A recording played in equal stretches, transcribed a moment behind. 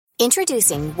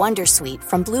Introducing Wondersuite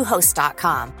from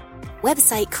Bluehost.com.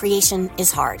 Website creation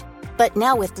is hard, but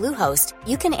now with Bluehost,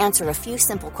 you can answer a few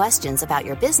simple questions about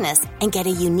your business and get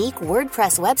a unique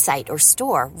WordPress website or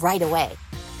store right away.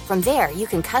 From there, you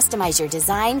can customize your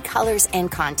design, colors,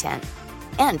 and content.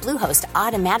 And Bluehost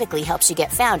automatically helps you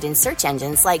get found in search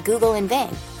engines like Google and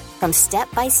Bing. From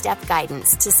step-by-step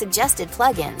guidance to suggested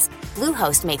plugins,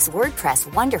 Bluehost makes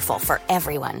WordPress wonderful for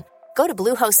everyone. Go to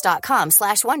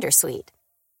bluehost.com/wondersuite.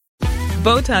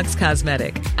 Botox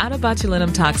Cosmetic, out of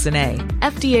botulinum toxin A,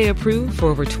 FDA approved for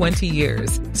over 20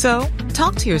 years. So,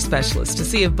 talk to your specialist to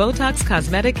see if Botox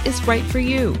Cosmetic is right for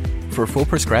you. For full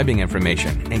prescribing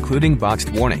information, including boxed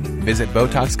warning, visit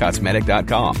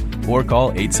BotoxCosmetic.com or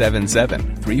call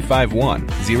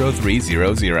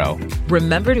 877-351-0300.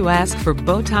 Remember to ask for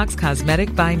Botox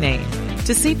Cosmetic by name.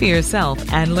 To see for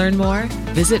yourself and learn more,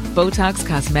 visit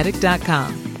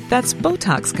BotoxCosmetic.com. That's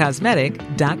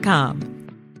BotoxCosmetic.com.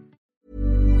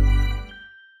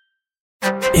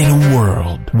 In a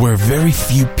world where very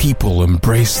few people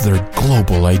embrace their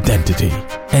global identity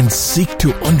and seek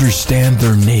to understand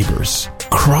their neighbors,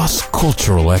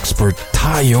 cross-cultural expert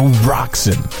Tayo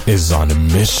Roxon is on a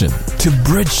mission to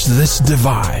bridge this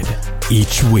divide.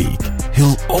 Each week,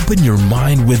 he'll open your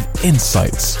mind with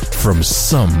insights from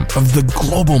some of the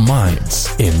global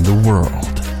minds in the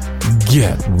world.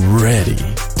 Get ready,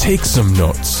 take some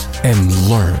notes, and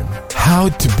learn how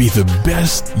to be the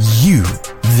best you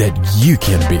that you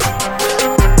can be.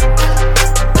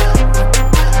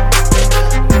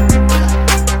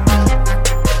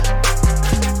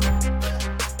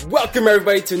 Welcome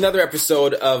everybody to another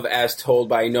episode of As Told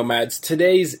by Nomads.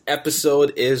 Today's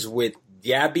episode is with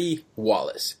Gabby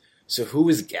Wallace. So who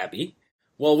is Gabby?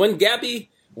 Well, when Gabby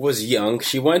was young,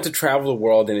 she wanted to travel the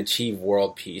world and achieve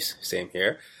world peace. Same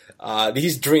here.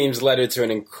 These dreams led her to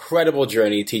an incredible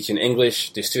journey teaching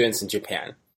English to students in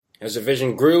Japan. As her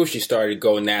vision grew, she started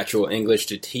Go Natural English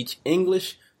to teach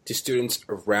English to students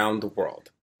around the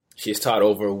world. She has taught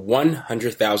over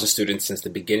 100,000 students since the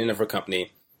beginning of her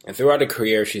company, and throughout her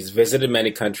career, she's visited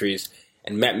many countries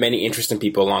and met many interesting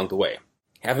people along the way.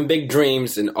 Having big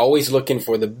dreams and always looking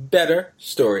for the better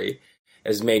story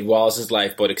has made Wallace's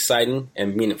life both exciting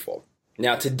and meaningful.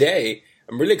 Now today,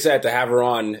 I'm really excited to have her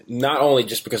on, not only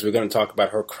just because we're going to talk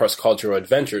about her cross-cultural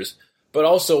adventures, but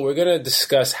also we're going to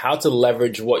discuss how to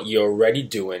leverage what you're already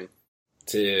doing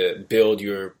to build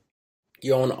your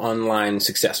own online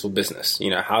successful business.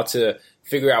 You know, how to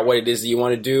figure out what it is that you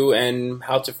want to do and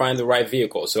how to find the right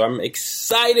vehicle. So I'm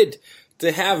excited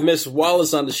to have Miss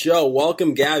Wallace on the show.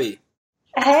 Welcome, Gabby.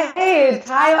 Hey,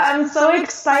 Tayo, I'm so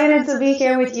excited to be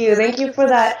here with you. Thank you for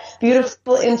that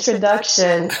beautiful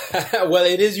introduction. Well,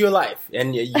 it is your life,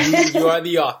 and you are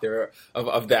the author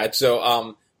of that.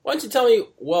 So why don't you tell me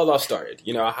where it all started?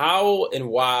 You know, how and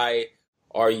why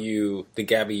are you the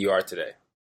Gabby you are today?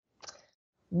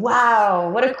 Wow,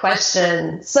 what a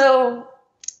question. So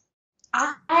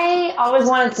I always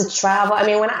wanted to travel. I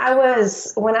mean, when I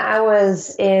was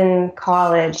in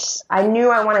college, I knew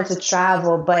I wanted to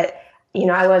travel, but you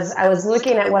know, I was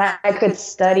looking at what I could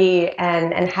study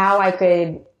and how I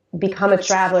could become a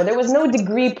traveler. There was no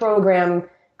degree program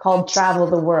called Travel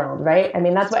the World, right? I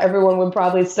mean, that's what everyone would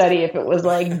probably study if it was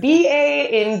like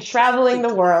BA in traveling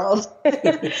the world.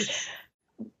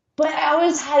 But I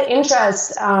always had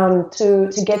interest to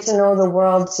get to know the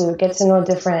world, to get to know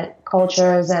different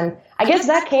cultures. And I guess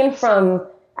that came from,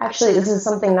 actually, this is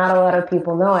something not a lot of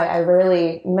people know. I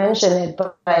rarely mention it,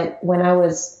 but when I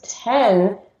was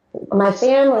 10, my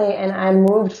family and I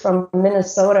moved from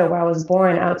Minnesota, where I was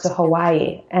born, out to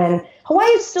Hawaii. And Hawaii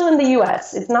is still in the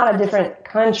U.S. It's not a different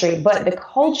country, but the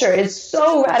culture is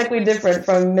so radically different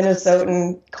from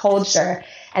Minnesotan culture.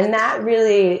 And that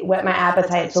really whet my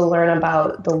appetite to learn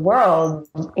about the world,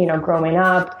 you know, growing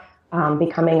up,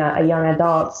 becoming a young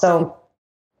adult. So,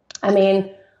 I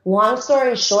mean, long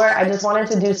story short, I just wanted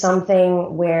to do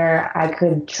something where I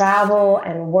could travel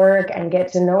and work and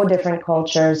get to know different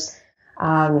cultures.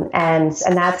 And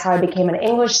that's how I became an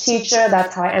English teacher.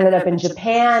 That's how I ended up in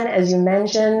Japan, as you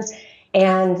mentioned.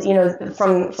 And, you know,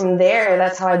 from there,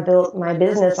 that's how I built my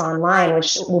business online,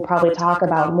 which we'll probably talk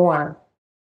about more.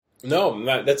 No,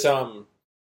 that's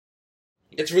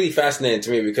it's really fascinating to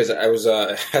me because I was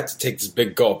had to take this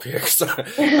big gulp here because I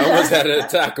almost had an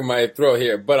attack in my throat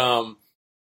here. But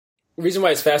the reason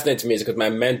why it's fascinating to me is because my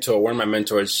mentor, one of my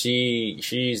mentors,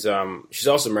 she's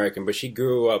also American, but she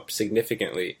grew up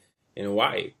significantly in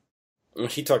Hawaii. And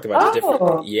she talked about the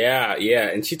different,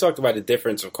 and she talked about the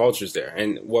difference of cultures there.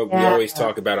 And what we always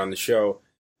talk about on the show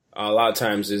a lot of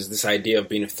times is this idea of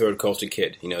being a third culture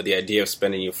kid. You know, the idea of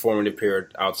spending your formative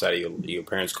period outside of your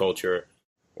parents' culture,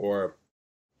 or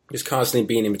just constantly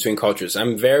being in between cultures.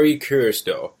 I'm very curious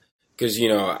though, because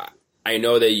I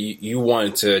know that you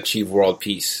want to achieve world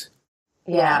peace.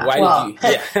 Yeah. Why did you?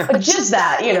 Yeah. Just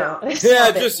that, Yeah,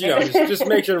 just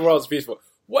make sure the world's peaceful.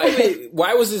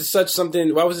 Why was it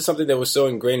something that was so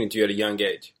ingrained into you at a young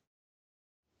age?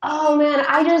 Oh man,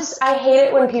 I hate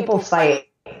it when people fight.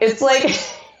 It's like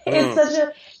it's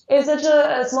such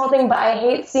a small thing, but I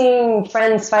hate seeing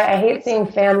friends fight. I hate seeing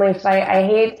family fight. I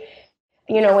hate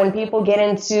when people get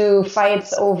into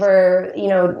fights over,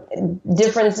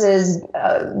 differences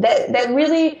that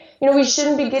really, we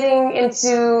shouldn't be getting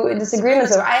into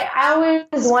disagreements over. I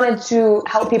always wanted to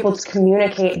help people to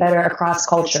communicate better across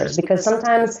cultures, because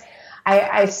sometimes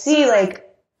I see okay,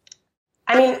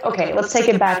 let's take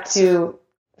it back to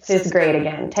 5th grade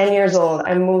again. 10 years old,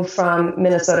 I moved from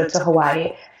Minnesota to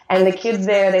Hawaii, and the kids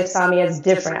there, they saw me as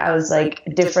different. I was like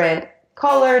different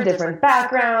color, different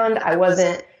background. I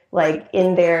wasn't like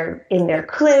in their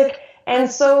clique. And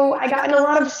so I got in a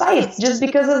lot of fights just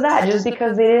because of that, just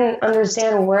because they didn't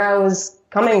understand where I was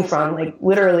coming from, like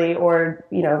literally, or,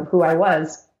 who I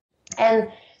was.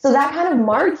 And so that kind of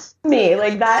marked me.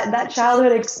 Like that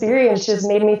childhood experience just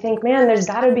made me think, man, there's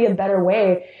got to be a better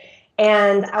way.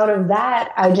 And out of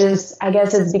that, I guess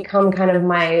it's become kind of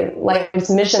my life's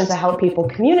mission to help people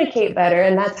communicate better.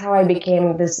 And that's how I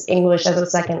became this English as a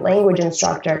second language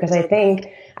instructor. Because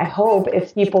I hope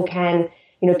if people can,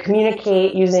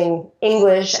 communicate using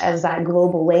English as that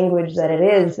global language that it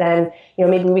is, then,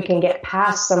 maybe we can get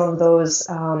past some of those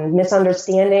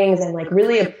misunderstandings and like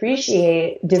really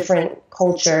appreciate different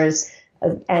cultures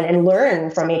and learn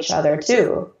from each other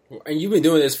too. And you've been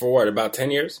doing this for what, about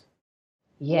 10 years?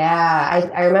 Yeah,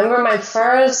 I remember my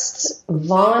first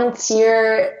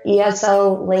volunteer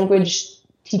ESL language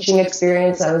teaching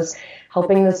experience. I was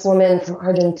helping this woman from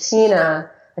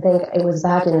Argentina. I think it was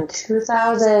back in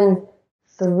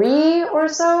 2003 or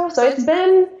so. So it's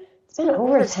been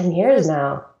over 10 years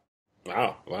now.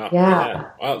 Wow. Yeah.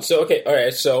 Wow. So, okay. All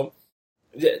right. So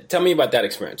tell me about that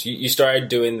experience. You started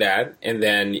doing that, and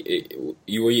then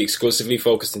you were exclusively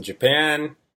focused in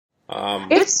Japan.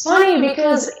 It's funny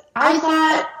because I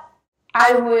thought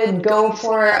I would go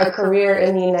for a career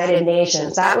in the United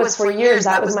Nations. That was for years.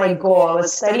 That was my goal. I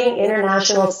was studying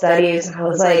international studies. I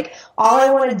was like, all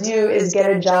I want to do is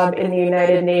get a job in the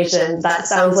United Nations. That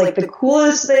sounds like the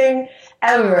coolest thing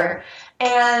ever.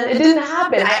 And it didn't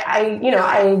happen.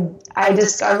 I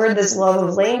discovered this love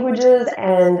of languages,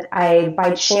 and I,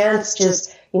 by chance,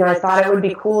 just, I thought it would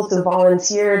be cool to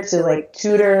volunteer to like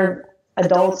tutor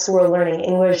adults who are learning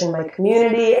English in my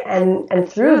community. And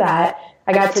through that,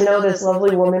 I got to know this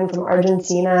lovely woman from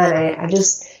Argentina, and I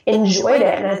just enjoyed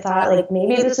it. And I thought, like,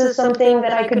 maybe this is something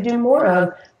that I could do more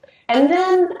of. And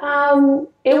then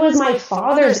it was my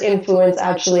father's influence,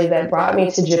 actually, that brought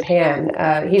me to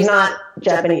Japan. He's not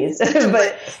Japanese,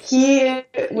 but he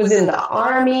was in the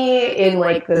army in,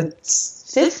 like, the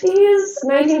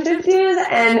 1950s,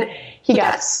 and he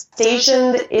got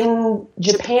stationed in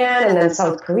Japan and then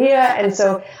South Korea. And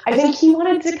so I think he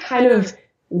wanted to kind of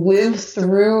live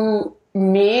through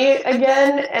me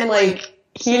again, and like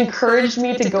he encouraged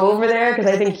me to go over there because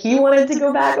I think he wanted to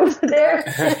go back over there.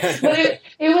 But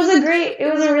it was a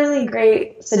really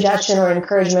great suggestion or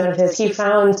encouragement of his. He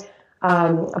found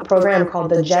a program called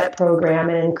the JET program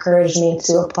and encouraged me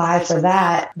to apply for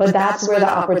that. But that's where the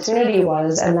opportunity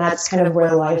was, and that's kind of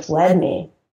where life led me.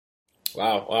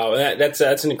 Wow, that's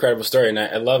an incredible story, and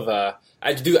I love. I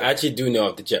actually do know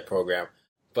of the JET program,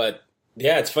 but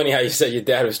yeah, it's funny how you said your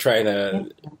dad was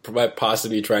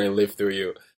possibly trying to live through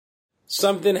you.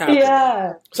 Something happened.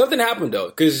 Yeah. Something happened though,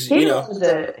 because he loved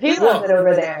it. He loved it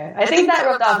over there. I think that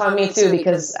rubbed off on me too,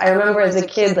 because I remember as a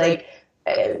kid, like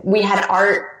we had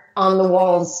art on the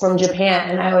walls from Japan,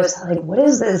 and I was like, what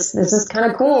is this? This is kind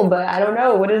of cool, but I don't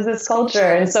know. What is this culture?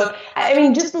 And so, I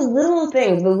mean, just the little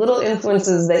things, the little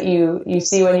influences that you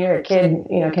see when you're a kid,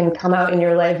 can come out in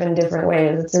your life in different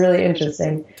ways. It's really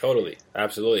interesting. Totally.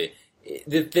 Absolutely.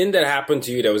 The thing that happened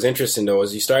to you that was interesting, though,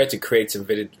 was you started to create some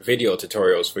video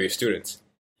tutorials for your students.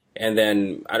 And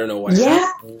then, I don't know what,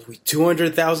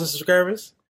 200,000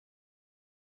 subscribers?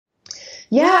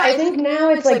 Yeah, I think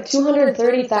now it's like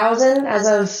 230,000 as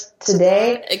of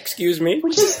today. Excuse me?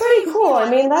 Which is pretty cool. I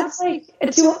mean, that's like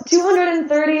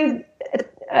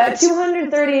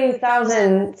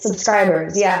 230,000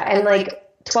 subscribers. Yeah, and like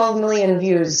 12 million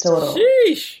views total.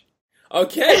 Sheesh.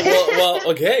 Okay, well,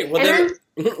 then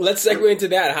let's segue into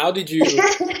that. How did you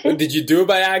do it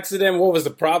by accident? What was the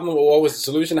problem? Or what was the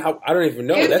solution? I don't even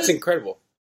know. That's incredible.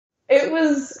 It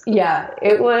was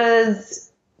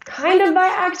kind of by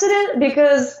accident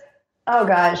because, oh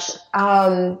gosh,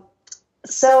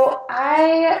 So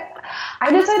I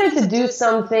decided to do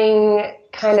something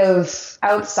kind of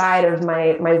outside of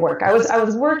my work. I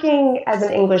was working as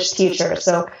an English teacher.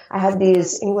 So I had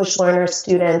these English learner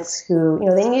students who,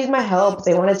 they needed my help.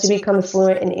 They wanted to become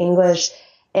fluent in English.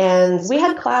 And we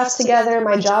had class together.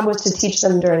 My job was to teach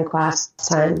them during class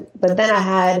time. But then I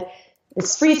had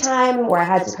this free time where I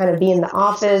had to kind of be in the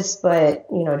office, but,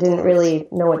 didn't really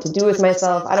know what to do with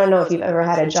myself. I don't know if you've ever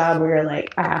had a job where you're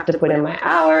like, I have to put in my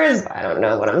hours, but I don't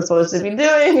know what I'm supposed to be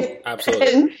doing.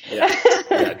 Absolutely. Yeah,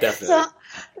 definitely. So,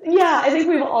 I think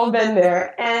we've all been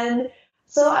there. And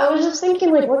so I was just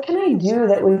thinking, like, what can I do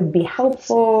that would be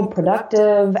helpful,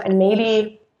 productive, and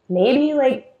maybe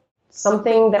like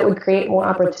something that would create more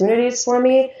opportunities for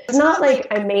me? It's not like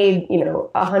I made,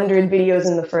 100 videos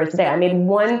in the first day. I made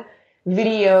one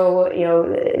video,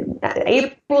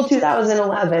 April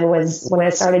 2011 was when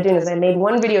I started doing this. I made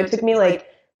one video. It took me like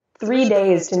 3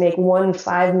 days to make one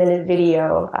 5-minute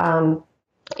video.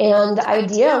 And the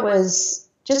idea was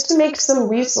just to make some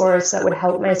resource that would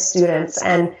help my students.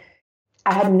 And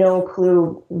I had no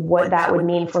clue what that would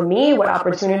mean for me, what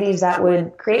opportunities that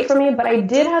would create for me. But I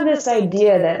did have this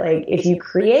idea that, like, if you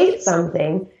create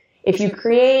something, if you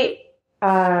create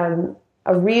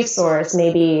a resource,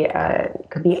 maybe it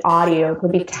could be audio, it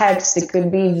could be text, it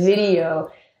could be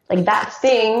video, like that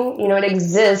thing, it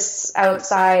exists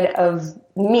outside of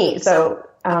me. So,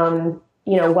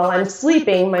 while I'm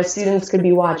sleeping, my students could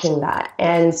be watching that.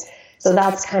 And so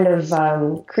that's kind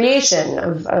of creation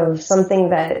of something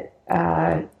that,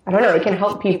 I don't know, it can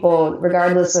help people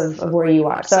regardless of where you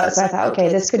are. So I thought, okay,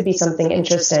 this could be something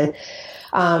interesting.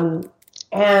 And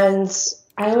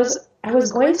I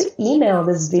was going to email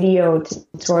this video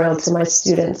tutorial to my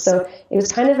students. So it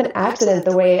was kind of an accident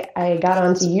the way I got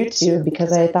onto YouTube,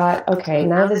 because I thought, okay,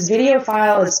 now this video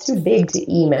file is too big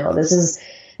to email. This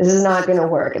is not going to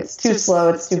work. It's too slow.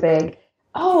 It's too big.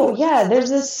 Oh yeah, there's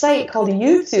this site called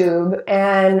YouTube,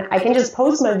 and I can just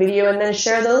post my video and then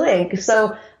share the link.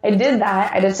 So I did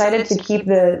that. I decided to keep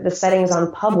the settings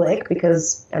on public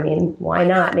because, why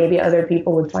not? Maybe other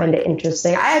people would find it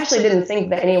interesting. I actually didn't think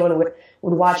that anyone would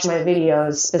watch my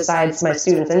videos besides my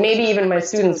students, and maybe even my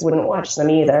students wouldn't watch them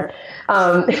either.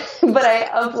 But I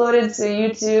uploaded to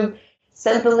YouTube,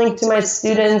 sent the link to my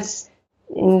students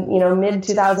in, mid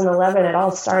 2011. It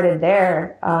all started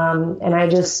there. And I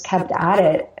just kept at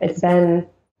it. It's been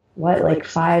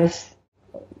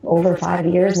over 5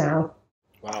 years now.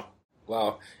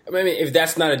 Wow. If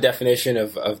that's not a definition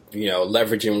of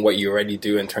leveraging what you already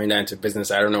do and turning that into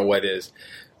business, I don't know what is.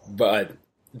 But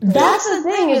that's the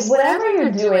thing, is whatever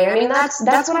you're doing. That's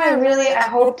what I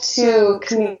hope to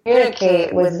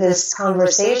communicate with this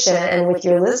conversation and with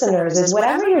your listeners, is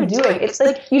whatever you're doing, it's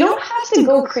like you don't have to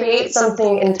go create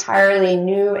something entirely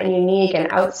new and unique and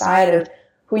outside of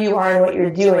who you are and what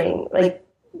you're doing. Like,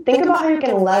 think about how you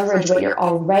can leverage what you're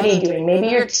already doing. Maybe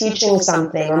you're teaching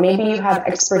something, or maybe you have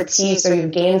expertise, or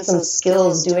you've gained some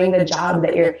skills doing the job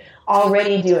that you're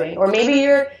already doing. Or maybe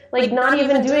you're like not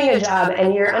even doing a job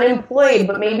and you're unemployed,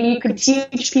 but maybe you could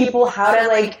teach people how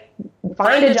to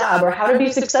find a job or how to be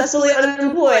successfully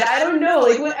unemployed. I don't know,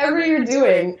 whatever you're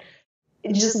doing,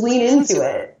 just lean into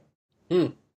it.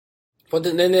 Well,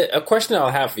 then a question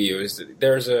I'll have for you is that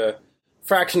there's a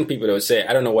fraction of people that would say,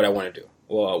 I don't know what I want to do.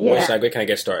 Well, where can I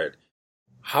get started?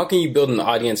 How can you build an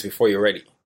audience before you're ready?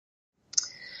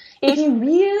 If you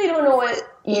really don't know what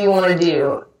you want to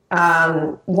do,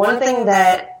 one thing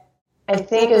that I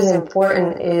think is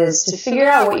important is to figure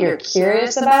out what you're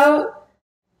curious about,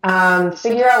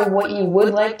 figure out what you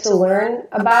would like to learn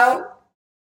about.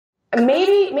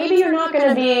 Maybe you're not going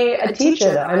to be a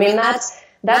teacher, though.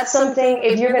 That's something,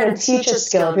 if you're going to teach a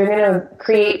skill, if you're going to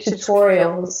create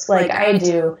tutorials like I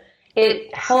do,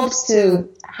 it helps to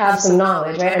have some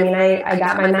knowledge, right? I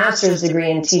got my master's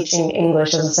degree in teaching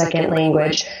English as a second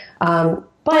language.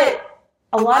 But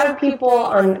a lot of people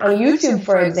on YouTube,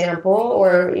 for example,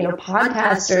 or,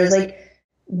 podcasters,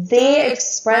 they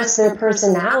express their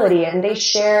personality and they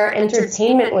share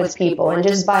entertainment with people. And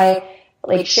just by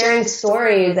sharing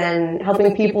stories and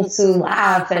helping people to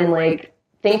laugh and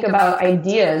think about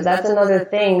ideas, that's another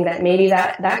thing that maybe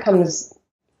that comes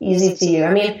easy to you.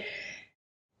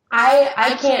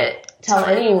 I can't tell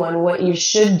anyone what you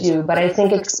should do, but I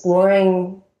think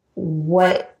exploring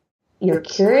what you're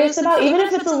curious about, even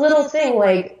if it's a little thing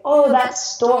that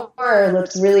store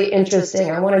looks really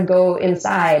interesting, I want to go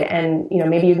inside, and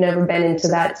maybe you've never been into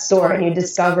that store and you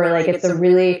discover it's a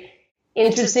really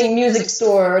interesting music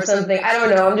store or something. I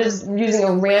don't know, I'm just using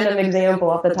a random example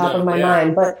off the top of my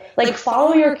mind, but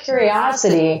follow your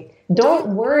curiosity.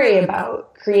 Don't worry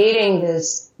about creating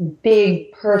this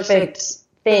big, perfect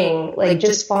thing. Like,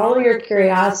 just follow your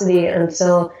curiosity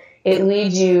until it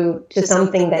leads you to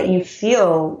something that you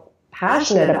feel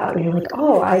passionate about. And you're like,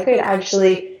 oh, I could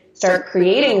actually start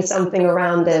creating something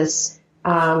around this,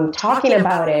 talking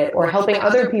about it or helping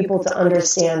other people to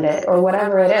understand it or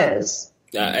whatever it is.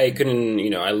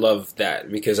 I love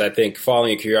that, because I think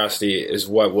following your curiosity is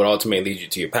what would ultimately lead you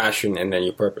to your passion and then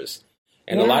your purpose.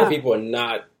 And a lot of people are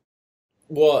not,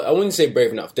 well, I wouldn't say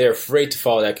brave enough. They're afraid to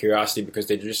follow that curiosity because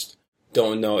they just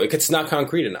don't know. It's not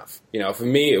concrete enough. For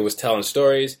me, it was telling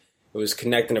stories, it was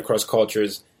connecting across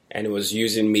cultures, and it was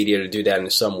using media to do that in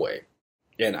some way.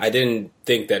 And I didn't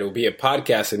think that it would be a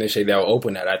podcast initially that would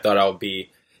open that. I thought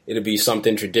it'd be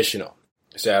something traditional.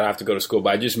 So I'd have to go to school.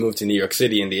 But I just moved to New York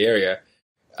City in the area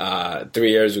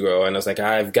 3 years ago, and I was like,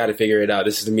 I've got to figure it out.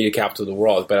 This is the media capital of the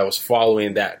world. But I was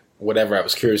following that, whatever I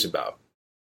was curious about.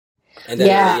 And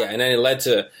then, and then it led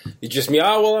to just me,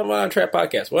 I want to try a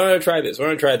podcast. I want to try this. I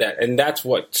want to try that. And that's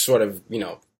what sort of,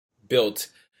 built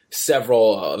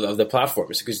several of the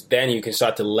platforms, because then you can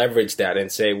start to leverage that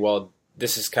and say, well,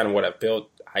 this is kind of what I built.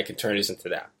 I can turn this into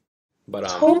that. But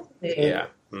totally. Yeah.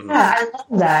 Mm-hmm. Yeah, I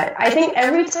love that. I think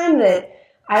every time that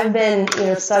I've been,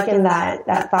 stuck in that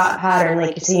thought pattern,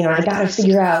 like, I got to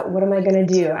figure out, what am I going to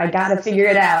do? I got to figure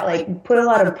it out, like, put a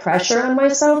lot of pressure on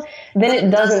myself, then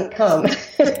it doesn't come.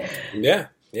 Yeah.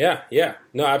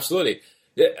 No, absolutely.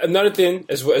 Another thing,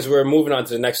 as we're moving on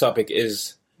to the next topic,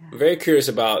 is I'm very curious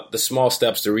about the small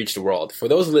steps to reach the world. For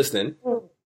those listening,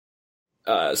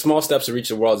 Small Steps to Reach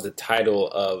the World is the title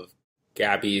of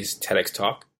Gabby's TEDx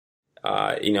talk.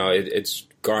 It's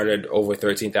garnered over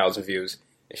 13,000 views.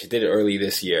 She did it early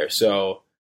this year. So,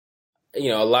 a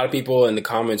lot of people in the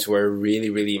comments were really,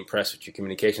 really impressed with your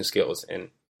communication skills and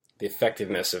the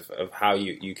effectiveness of how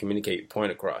you communicate your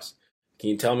point across. Can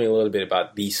you tell me a little bit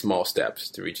about these small steps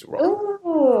to reach the world?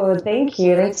 Oh, thank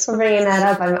you. Thanks for bringing that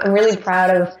up. I'm really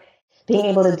proud of being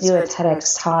able to do a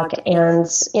TEDx talk. And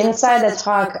inside the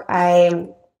talk,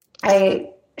 I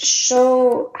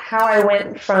show how I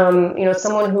went from,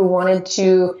 someone who wanted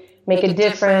to make a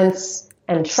difference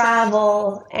and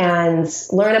travel and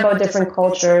learn about different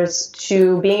cultures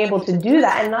to being able to do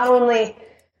that. And not only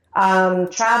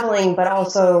traveling, but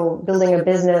also building a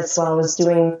business while I was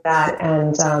doing that,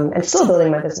 and still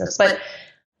building my business. But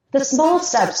the small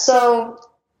steps. So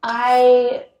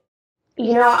I,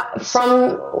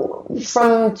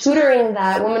 from tutoring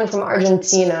that woman from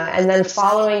Argentina and then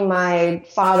following my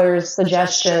father's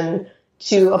suggestion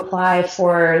to apply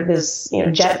for this,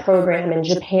 JET program in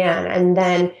Japan, and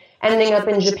then ending up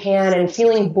in Japan and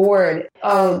feeling bored.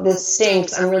 Oh, this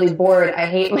stinks. I'm really bored. I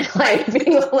hate my life.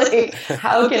 Being like,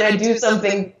 how can I do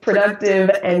something productive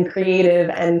and creative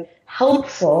and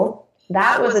helpful?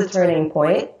 That was a turning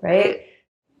point, right?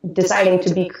 Deciding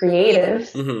to be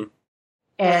creative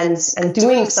and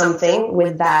doing something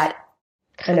with that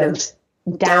kind of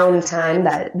downtime,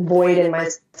 that void in my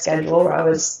schedule where I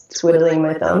was twiddling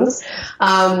my thumbs.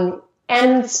 And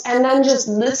then just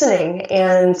listening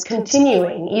and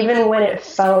continuing, even when it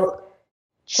felt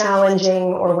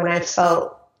challenging or when I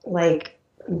felt like,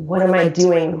 what am I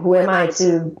doing? Who am I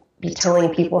to be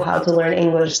telling people how to learn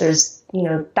English? There's,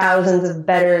 thousands of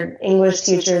better English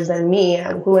teachers than me.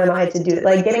 Who am I to do it?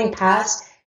 Like, getting past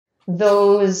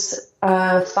those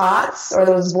thoughts or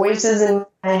those voices in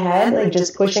my head, like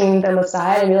just pushing them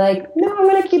aside and be like, no, I'm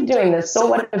going to keep doing this. So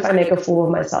what if I make a fool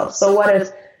of myself? So what if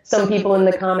some people in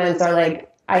the comments are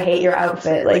like, I hate your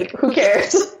outfit. Like, who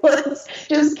cares? Let's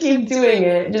just keep doing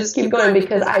it. Just keep going,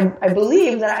 because I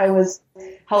believe that I was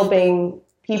helping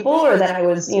people, or that I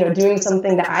was, doing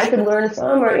something that I could learn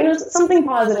from, or, something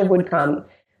positive would come.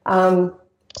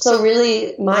 So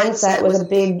really, mindset was a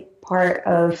big part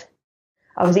of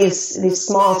these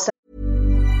small steps.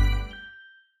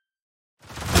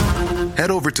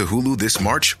 Head over to Hulu this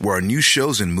March, where our new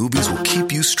shows and movies will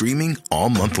keep you streaming all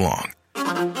month long.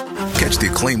 Catch the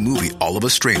acclaimed movie All of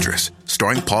Us Strangers,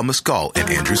 starring Paul Mescal and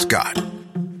Andrew Scott.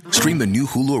 Stream the new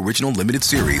Hulu original limited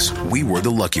series We Were the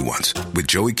Lucky Ones with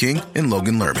Joey King and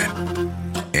Logan Lerman.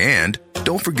 And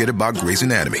don't forget about Grey's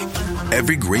Anatomy.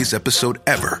 Every Grey's episode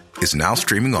ever is now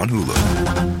streaming on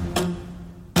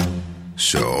Hulu.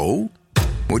 So,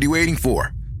 what are you waiting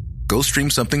for? Go stream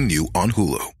something new on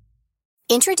Hulu.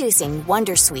 Introducing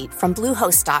Wondersuite from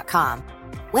Bluehost.com.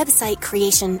 Website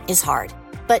creation is hard.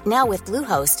 But now with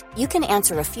Bluehost, you can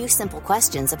answer a few simple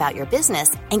questions about your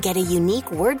business and get a unique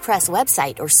WordPress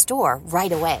website or store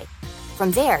right away.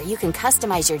 From there, you can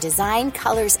customize your design,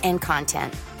 colors, and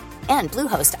content. And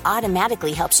Bluehost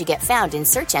automatically helps you get found in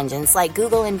search engines like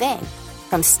Google and Bing.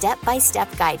 From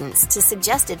step-by-step guidance to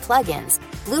suggested plugins,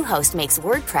 Bluehost makes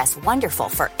WordPress wonderful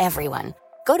for everyone.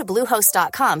 Go to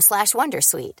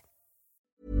Bluehost.com/Wondersuite.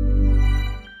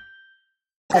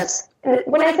 steps. And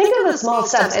when I think of the small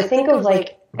steps, I think of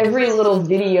like every little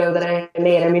video that I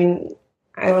made. I mean,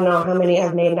 I don't know how many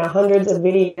I've made now, hundreds of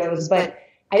videos, but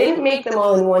I didn't make them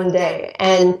all in one day.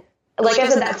 And like I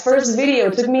said, that first video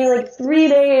took me like 3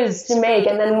 days to make.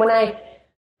 And then when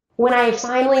I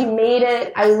finally made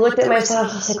it, I looked at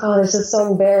myself, I was like, oh, this is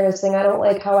so embarrassing. I don't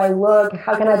like how I look.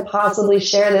 How can I possibly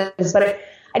share this? But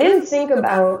I didn't think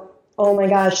about, oh my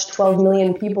gosh, 12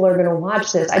 million people are going to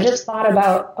watch this. I just thought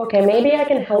about, okay, maybe I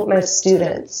can help my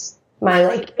students, my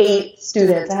like 8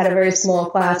 students. I had a very small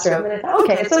classroom, and I thought,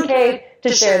 okay, it's okay to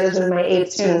share this with my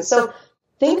 8 students. So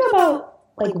think about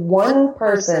like one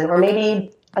person or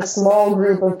maybe a small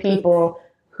group of people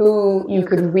who you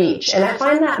could reach. And I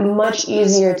find that much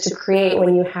easier to create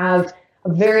when you have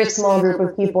a very small group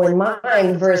of people in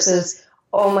mind versus,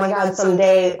 oh my God,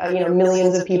 someday,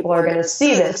 millions of people are going to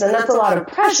see this. And that's a lot of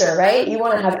pressure, right? You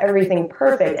want to have everything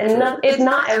perfect, and it's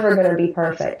not ever going to be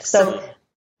perfect. So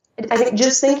I think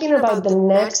just thinking about the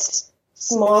next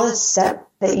smallest step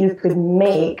that you could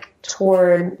make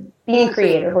toward being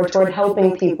creative or toward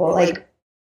helping people, like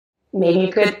maybe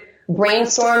you could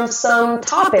brainstorm some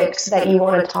topics that you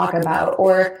want to talk about,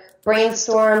 or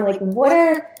brainstorm like what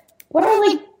are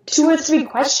like 2 or 3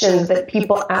 questions that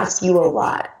people ask you a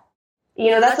lot.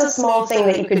 That's a small thing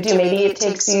that you could do. Maybe it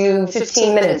takes you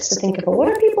 15 minutes to think about, what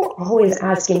are people always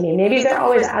asking me? Maybe they're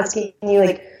always asking you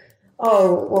like,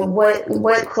 oh, well,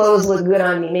 what clothes look good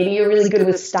on me? Maybe you're really good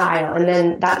with style, and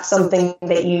then that's something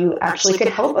that you actually could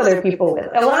help other people with.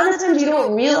 A lot of the times you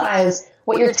don't realize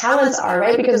what your talents are,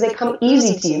 right? Because they come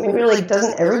easy to you. Maybe you're like,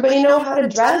 doesn't everybody know how to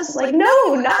dress? Like,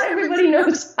 no, not everybody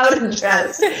knows how to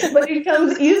dress, but it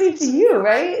comes easy to you,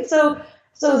 right? So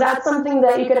that's something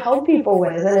that you could help people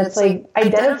with. And it's like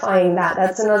identifying that.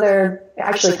 That's another,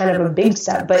 actually kind of a big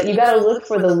step, but you got to look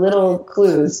for the little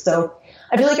clues. So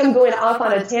I feel like I'm going off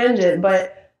on a tangent,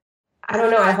 but I don't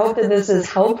know. I hope that this is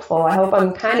helpful. I hope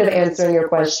I'm kind of answering your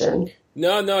question.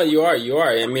 No, you are.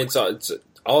 I mean, it's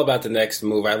all about the next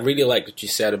move. I really like what you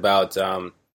said about,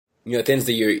 things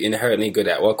that you're inherently good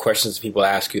at. What questions people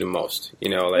ask you the most?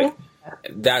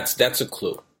 That's a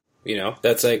clue.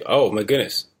 That's like, oh my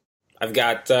goodness, I've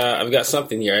got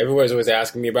something here. Everybody's always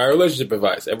asking me about relationship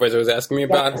advice. Everybody's always asking me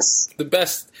about the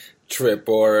best trip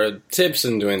or tips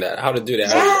in doing that, how to do that.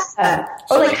 Yeah.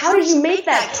 Or like, how did you make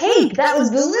that cake? That was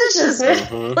delicious,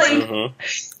 man.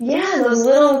 Yeah, those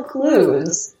little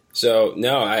clues. So,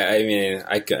 no, I mean,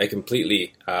 I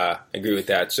completely agree with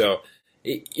that. So,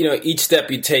 each step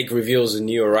you take reveals a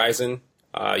new horizon.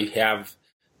 You have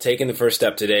taken the first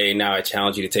step today. Now I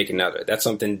challenge you to take another. That's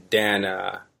something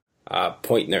Dan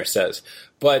Pointner says.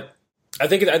 But I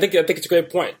think it's a great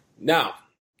point. Now,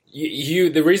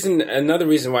 another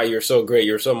reason why you're so great,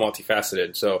 you're so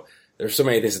multifaceted. So there's so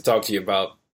many things to talk to you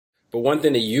about. But one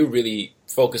thing that you really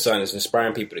focus on is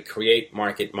inspiring people to create,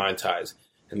 market, monetize,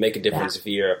 and make a difference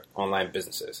via online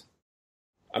businesses.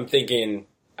 I'm thinking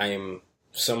I am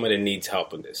someone that needs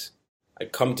help in this. I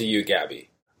come to you, Gabby.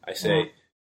 I say,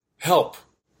 help.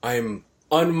 I'm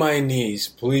on my knees.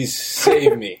 Please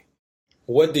save me.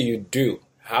 What do you do?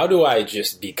 How do I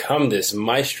just become this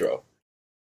maestro?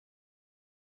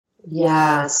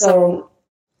 Yeah, so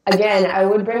again, I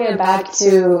would bring it back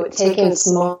to taking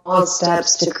small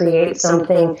steps to create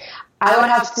something. I would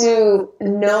have to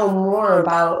know more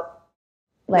about,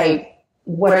 like,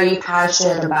 what are you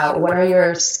passionate about? What are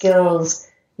your skills,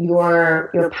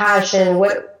 your passion?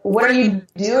 What are you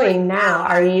doing now?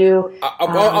 Are you?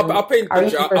 I'll paint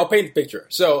the picture.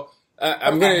 So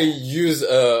I'm going to use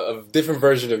a different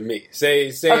version of me.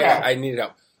 Say I need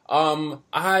help.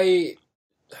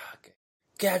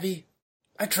 Gabby,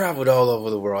 I traveled all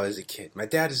over the world as a kid. My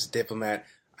dad is a diplomat.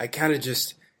 I kind of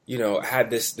just,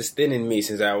 had this thing in me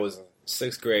since I was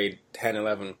 6th grade, 10,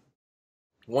 11.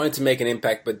 Wanted to make an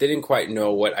impact, but didn't quite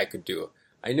know what I could do.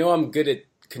 I know I'm good at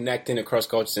connecting across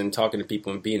cultures and talking to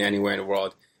people and being anywhere in the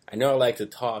world. I know I like to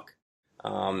talk,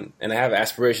 and I have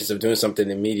aspirations of doing something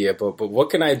in media, but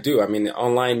what can I do? I mean, the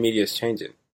online media is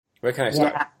changing. Where can I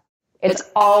start? Yeah, it's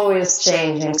always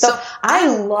changing. So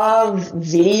I love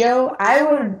video. I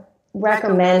would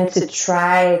recommend to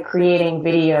try creating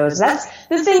videos. That's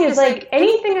the thing, is like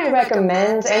anything I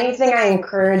recommend, anything I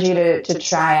encourage you to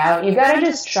try out, you gotta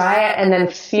just try it and then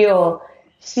feel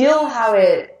how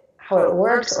it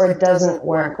works or doesn't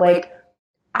work. Like,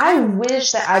 I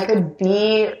wish that I could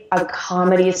be a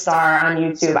comedy star on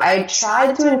YouTube. I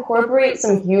tried to incorporate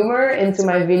some humor into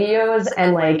my videos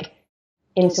and like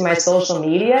into my social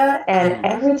media, and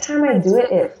every time I do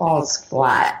it, it falls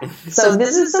flat. So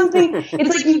this is something, it's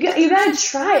like you gotta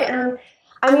try it. And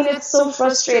I mean, it's so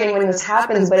frustrating when this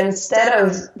happens, but instead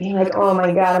of being like, oh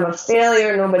my God, I'm a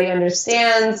failure, nobody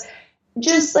understands,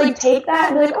 just like take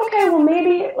that and be like, okay, well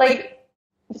maybe like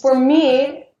for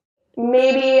me,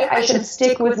 maybe I should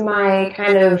stick with my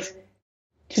kind of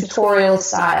tutorial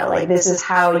style. Like, this is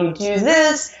how you do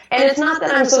this. And it's not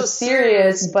that I'm so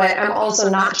serious, but I'm also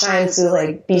not trying to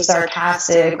like be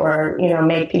sarcastic or, you know,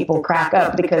 make people crack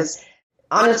up, because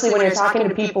honestly, when you're talking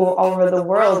to people all over the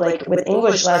world, like with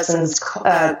English lessons,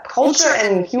 culture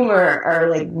and humor are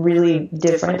like really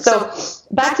different. So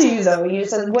back to you though, you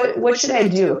said, what should I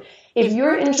do? If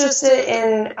you're interested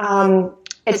in,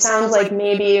 it sounds like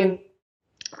maybe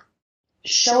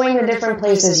showing the different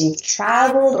places you've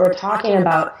traveled or talking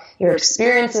about your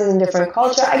experiences in different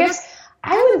culture, I guess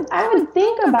I would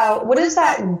think about, what is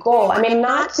that goal? I mean,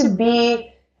 not to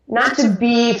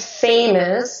be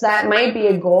famous, that might be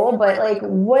a goal, but like,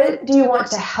 what do you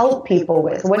want to help people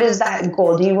with? What is that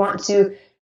goal? Do you want to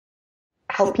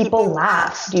help people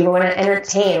laugh? Do you want to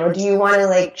entertain? Or do you want to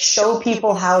like show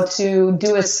people how to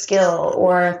do a skill?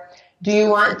 Or do you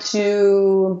want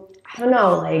to, I don't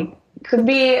know, like, could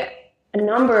be a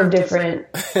number of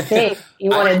different things you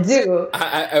want to do.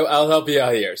 I'll help you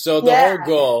out here. So the whole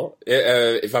goal,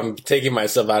 if I'm taking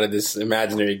myself out of this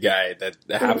imaginary guy that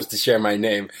happens to share my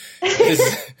name, is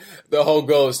the whole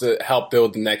goal is to help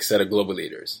build the next set of global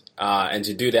leaders. And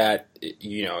to do that,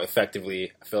 you know,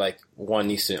 effectively, I feel like one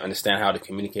needs to understand how to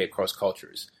communicate across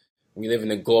cultures. We live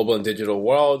in a global and digital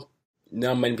world.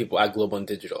 Not many people are global and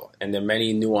digital. And there are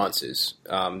many nuances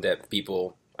that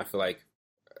people, I feel like,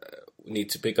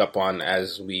 need to pick up on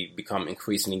as we become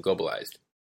increasingly globalized.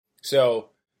 So,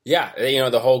 yeah, you know,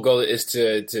 the whole goal is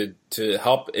to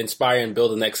help inspire and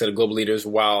build the next set of global leaders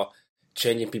while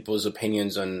changing people's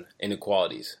opinions on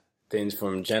inequalities, things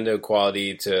from gender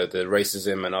equality to the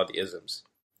racism and all the isms.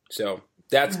 So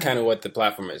that's kind of what the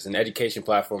platform is, an education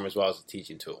platform as well as a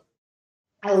teaching tool.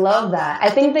 I love that.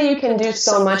 I think that you can do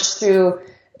so much through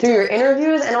your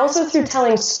interviews and also through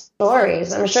telling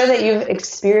stories. I'm sure that you've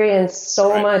experienced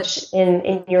so much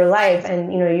in your life,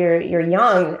 and, you know, you're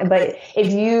young, but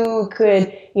if you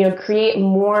could, you know, create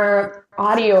more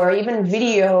audio or even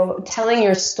video telling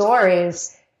your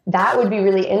stories, that would be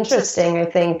really interesting, I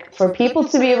think, for people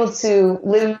to be able to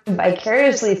live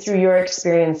vicariously through your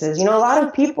experiences. You know, a lot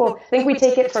of people think we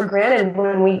take it for granted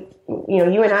when we, you know,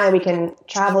 you and I, we can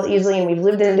travel easily and we've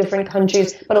lived in different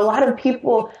countries, but a lot of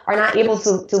people are not able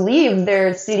to leave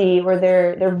their city or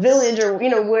their village or, you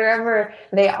know, wherever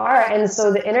they are. And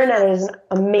so the internet is an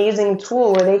amazing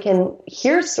tool where they can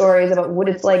hear stories about what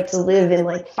it's like to live in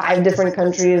like 5 different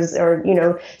countries, or, you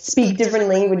know, speak different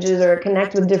languages or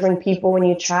connect with different people when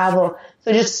you travel.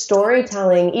 So just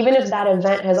storytelling, even if that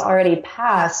event has already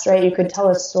passed, right? You could tell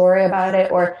a story about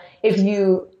it. Or if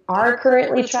you are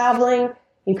currently traveling,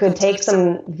 you could take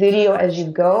some video as you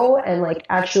go and like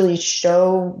actually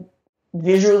show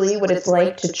visually what it's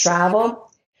like to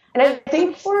travel. And I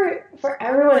think for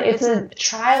everyone, it's a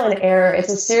trial and error.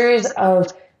 It's a series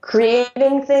of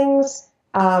creating things,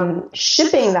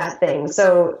 shipping that thing.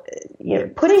 So, you know,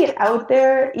 putting it out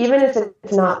there, even if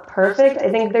it's not perfect,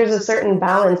 I think there's a certain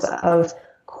balance of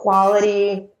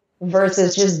quality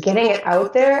versus just getting it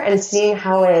out there and seeing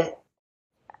how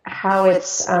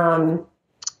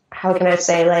can I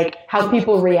say, like, how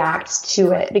people react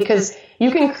to it. Because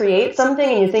you can create something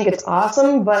and you think it's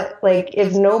awesome, but like,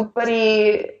 if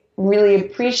nobody really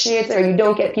appreciates it or you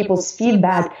don't get people's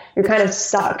feedback, you're kind of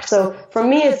stuck. So for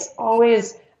me, it's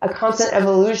always a constant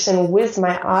evolution with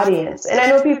my audience. And I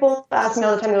know people ask me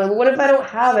all the time, they're like, what if I don't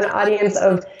have an audience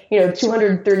of, you know,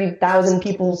 230,000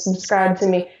 people subscribe to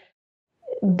me?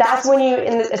 That's when you,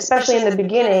 especially in the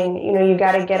beginning, you know, you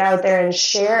got to get out there and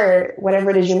share whatever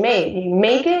it is you make. You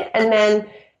make it, and then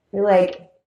you're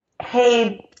like,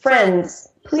 hey, friends,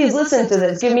 please listen to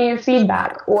this. Give me your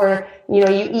feedback. Or, you know,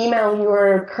 you email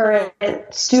your current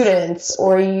students,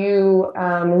 or you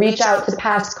reach out to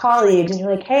past colleagues, and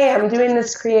you're like, hey, I'm doing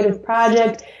this creative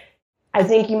project. I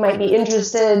think you might be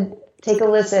interested. Take a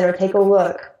listen or take a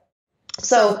look.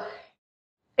 So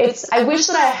I wish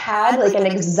that I had like an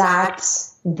exact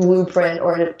blueprint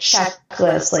or a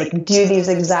checklist, like do these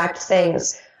exact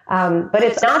things. But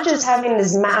it's not just having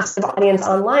this massive audience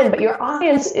online, but your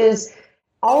audience is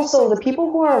also the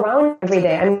people who are around every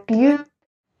day. I mean,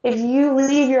 if you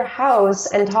leave your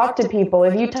house and talk to people,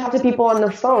 if you talk to people on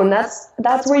the phone, that's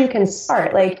where you can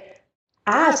start. Like,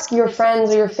 ask your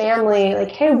friends or your family, like,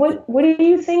 hey, what do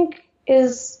you think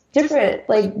is different?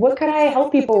 Like, what could I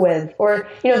help people with? Or,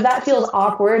 you know, if that feels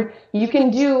awkward, you can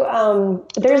do,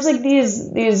 there's like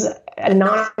these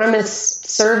anonymous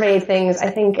survey things.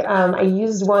 I think, I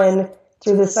used one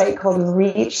through the site called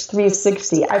Reach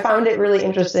 360. I found it really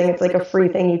interesting. It's like a free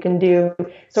thing you can do,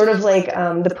 sort of like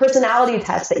the personality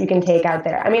test that you can take out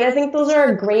there. I mean, I think those are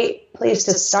a great place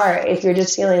to start if you're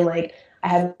just feeling like I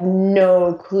have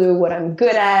no clue what I'm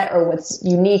good at or what's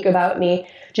unique about me.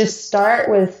 Just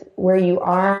start with where you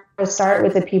are. Start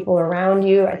with the people around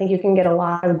you. I think you can get a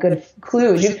lot of good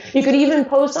clues. You could even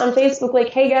post on Facebook like,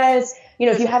 hey guys, you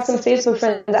know, if you have some Facebook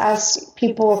friends, ask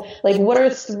people like, what are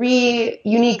 3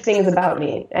 unique things about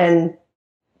me? And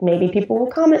maybe people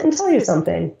will comment and tell you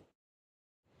something.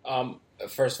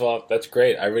 First of all, that's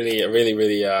great. I really agree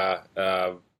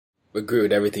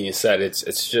with everything you said.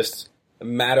 It's just a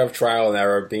matter of trial and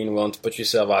error, being willing to put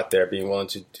yourself out there, being willing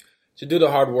to do the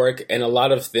hard work. And a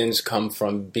lot of things come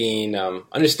from being,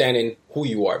 understanding who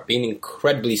you are, being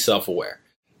incredibly self-aware.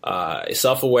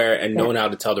 Self-aware and knowing how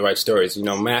to tell the right stories. You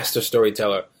know, master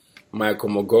storyteller Michael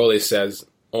Mogoli says,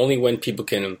 only when people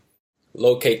can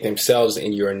locate themselves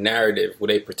in your narrative will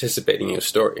they participate in your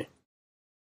story.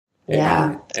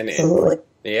 Yeah, absolutely.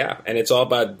 And it's all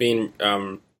about being,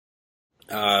 you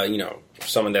know,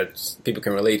 someone that people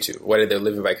can relate to. Whether they're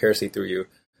living vicariously through you,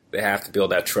 they have to build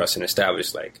that trust and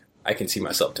establish, like, I can see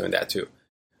myself doing that too.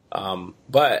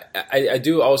 But I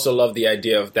do also love the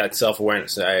idea of that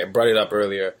self-awareness. I brought it up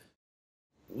earlier.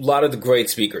 A lot of the great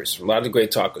speakers, a lot of the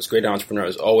great talkers, great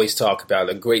entrepreneurs always talk about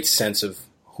a great sense of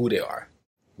who they are.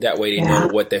 That way they know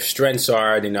what their strengths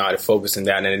are, they know how to focus on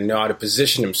that, and they know how to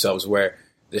position themselves where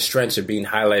their strengths are being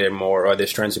highlighted more or their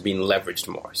strengths are being leveraged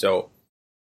more. So,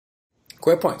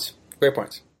 great points. Great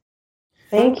points.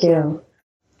 Thank you.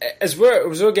 As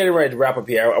we're getting ready to wrap up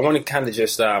here, I want to kind of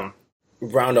just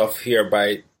round off here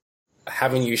by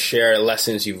having you share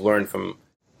lessons you've learned from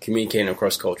communicating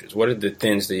across cultures. What are the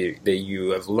things that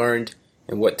you have learned,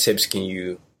 and what tips can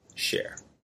you share?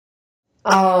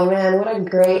 Oh man, what a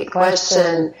great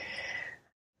question.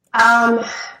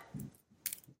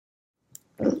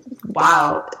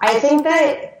 Wow. I think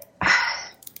that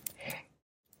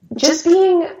just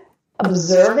being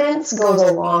observant goes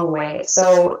a long way.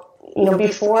 So, you know,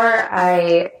 before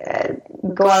I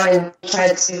go out and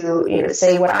try to, you know,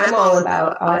 say what I'm all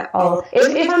about,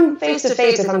 if I'm face to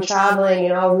face, if I'm traveling, you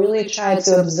know, I'll really try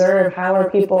to observe how are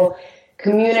people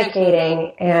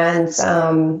communicating, and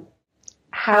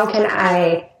how can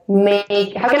I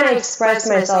express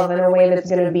myself in a way that's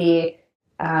going to be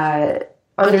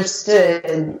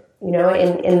understood, you know,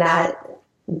 in that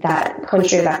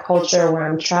country, that culture where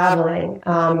I'm traveling.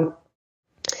 I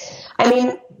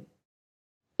mean,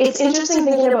 it's interesting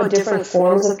thinking about different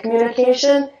forms of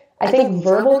communication. I think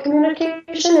verbal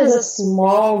communication is a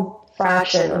small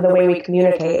fraction of the way we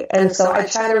communicate. And so I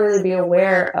try to really be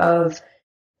aware of,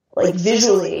 like,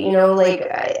 visually, you know, like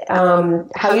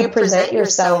how you present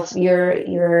yourself,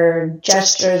 your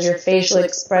gestures, your facial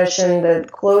expression, the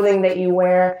clothing that you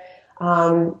wear.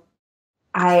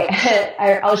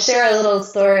 I'll share a little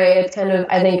story. It's kind of,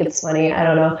 I think it's funny. I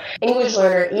don't know. English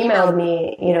learner emailed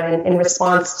me, you know, in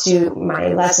response to my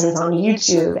lessons on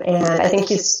YouTube. And I think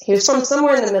he was from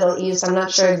somewhere in the Middle East. I'm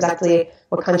not sure exactly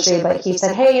what country, but he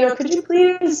said, hey, you know, could you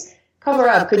please cover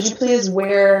up? Could you please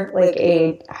wear like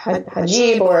a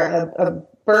hijab or a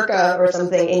burqa or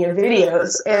something in your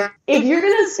videos? And if you're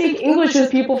going to speak English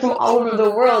with people from all over the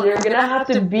world, you're going to have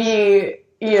to be,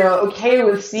 you know, okay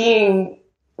with seeing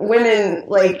women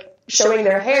like showing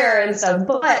their hair and stuff.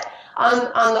 But on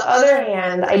the other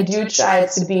hand, I do try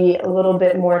to be a little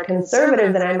bit more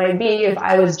conservative than I might be if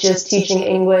I was just teaching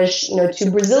English, you know,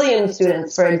 to Brazilian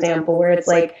students, for example, where it's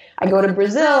like I go to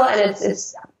Brazil and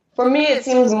it's for me, it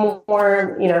seems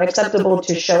more, you know, acceptable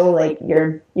to show like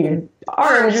your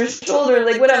arms, your shoulders,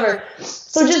 like whatever.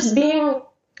 So just being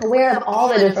aware of all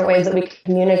the different ways that we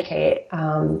communicate.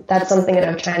 That's something that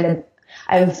I've tried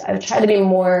to be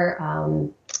more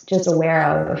just aware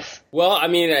of. Well, I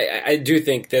mean, I do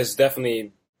think there's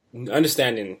definitely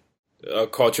understanding a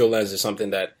cultural lens is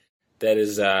something that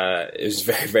is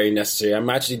very, very necessary. I'm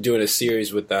actually doing a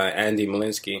series with Andy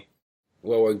Malinsky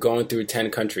where we're going through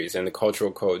 10 countries and the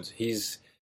cultural codes. He's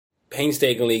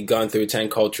painstakingly gone through 10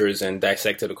 cultures and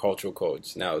dissected the cultural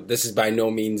codes. Now, this is by no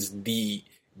means the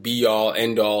be-all,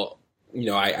 end-all. You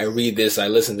know, I read this, I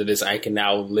listen to this, I can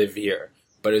now live here.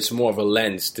 But it's more of a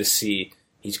lens to see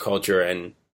each culture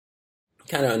and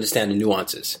kind of understand the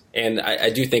nuances. And I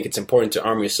do think it's important to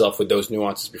arm yourself with those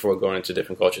nuances before going into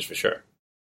different cultures, for sure.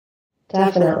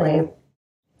 Definitely.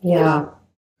 Yeah.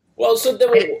 Well, so then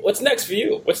what's next for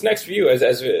you? What's next for you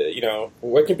as you know,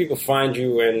 where can people find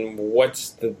you and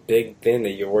what's the big thing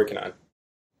that you're working on?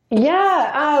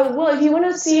 Yeah. Well, if you want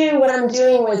to see what I'm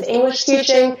doing with English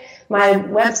teaching, my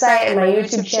website and my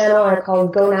YouTube channel are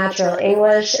called Go Natural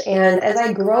English. And as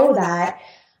I grow that,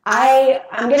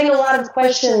 I'm getting a lot of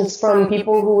questions from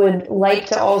people who would like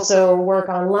to also work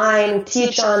online,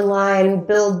 teach online,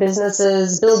 build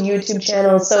businesses, build YouTube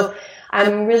channels. So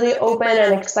I'm really open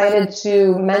and excited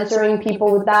to mentoring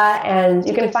people with that. And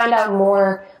you can find out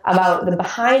more about the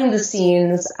behind the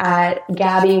scenes at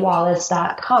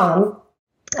GabbyWallace.com.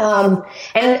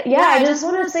 And yeah, I just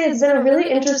want to say it's been a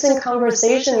really interesting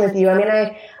conversation with you. I mean,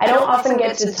 I don't often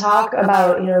get to talk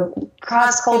about,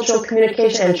 cross-cultural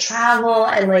communication and travel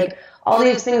and like all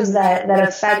these things that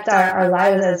affect our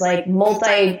lives as like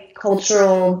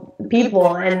multicultural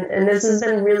people. And this has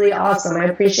been really awesome. I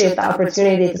appreciate the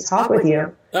opportunity to talk with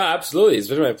you. Absolutely. It's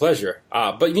been my pleasure.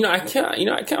 But I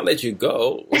can't let you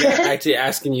go without actually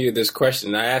asking you this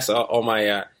question. I asked all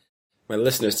my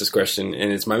listeners this question,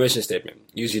 and it's my mission statement.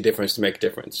 Use your difference to make a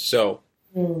difference. So,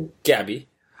 Gabby,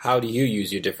 how do you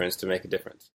use your difference to make a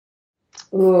difference?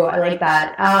 Ooh, I like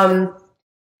that.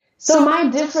 So my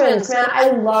difference, man,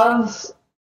 I love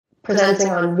presenting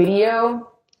on video.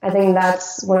 I think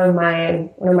that's one of my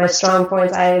strong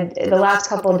points. The last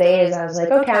couple of days, I was like,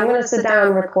 okay, I'm going to sit down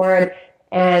and record.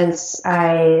 And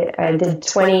I did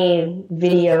 20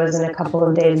 videos in a couple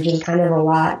of days, which is kind of a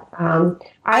lot.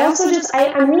 I also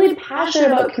I'm really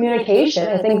passionate about communication.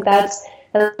 I think that's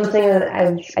something that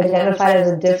I've identified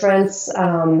as a difference.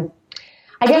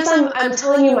 I guess I'm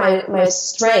telling you my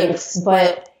strengths,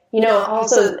 but,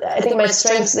 also I think my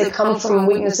strengths, they come from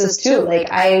weaknesses too. Like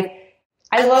I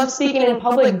love speaking in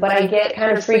public, but I get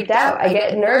kind of freaked out. I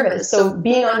get nervous. So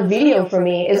being on video for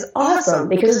me is awesome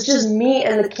because it's just me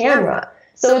and the camera.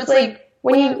 So it's like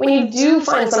when you do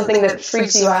find something that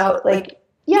freaks you out, like,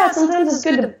 yeah, sometimes it's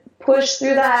good to push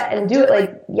through that and do it.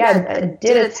 Like, yeah, I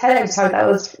did a TEDx talk. That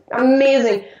was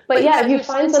amazing. But yeah, if you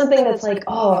find something that's like,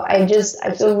 oh, I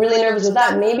feel really nervous with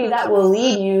that, maybe that will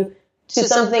lead you to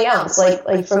something else.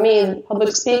 Like for me,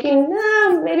 public speaking,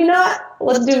 maybe not.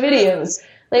 Let's do videos.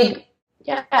 Like,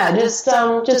 yeah, just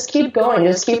keep going.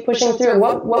 Just keep pushing through.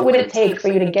 What would it take for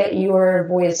you to get your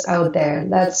voice out there?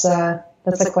 That's a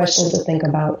question to think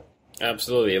about.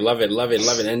 Absolutely. Love it.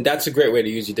 And that's a great way to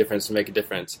use your difference to make a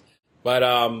difference. But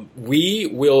we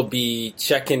will be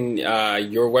checking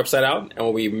your website out, and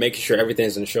we'll be making sure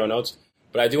everything's in the show notes.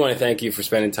 But I do want to thank you for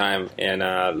spending time and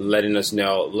letting us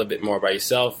know a little bit more about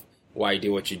yourself, why you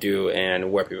do what you do,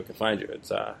 and where people can find you.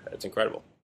 It's incredible.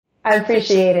 I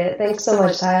appreciate it. Thanks so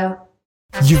much, Tayo.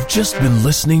 You've just been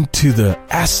listening to the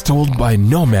As Told by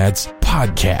Nomads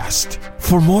podcast.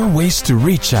 For more ways to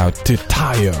reach out to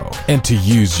Tayo and to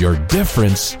use your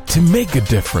difference to make a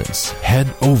difference, head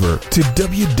over to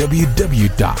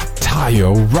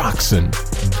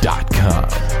www.tayoroxen.com.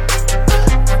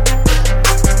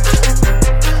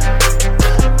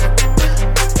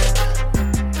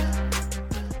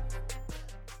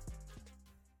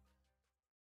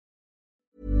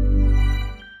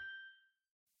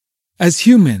 As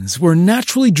humans, we're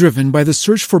naturally driven by the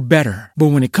search for better. But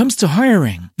when it comes to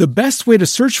hiring, the best way to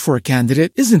search for a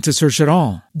candidate isn't to search at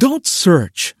all. Don't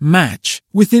search, match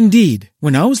with Indeed.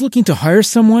 When I was looking to hire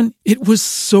someone, it was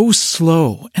so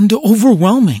slow and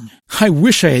overwhelming. I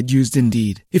wish I had used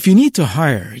Indeed. If you need to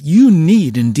hire, you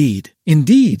need Indeed.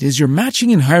 Indeed is your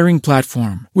matching and hiring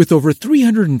platform with over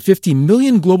 350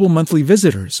 million global monthly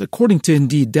visitors, according to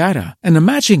Indeed data, and a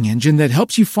matching engine that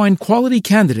helps you find quality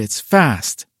candidates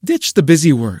fast. Ditch the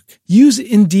busy work. Use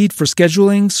Indeed for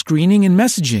scheduling, screening, and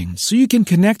messaging so you can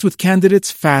connect with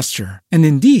candidates faster. And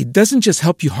Indeed doesn't just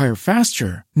help you hire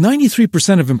faster.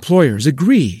 93% of employers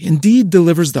agree Indeed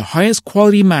delivers the highest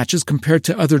quality matches compared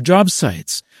to other job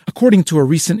sites, according to a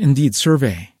recent Indeed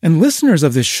survey. And listeners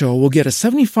of this show will get a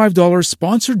 $75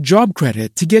 sponsored job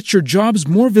credit to get your jobs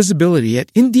more visibility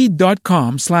at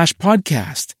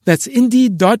Indeed.com/podcast. That's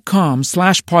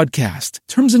Indeed.com/podcast.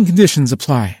 Terms and conditions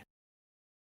apply.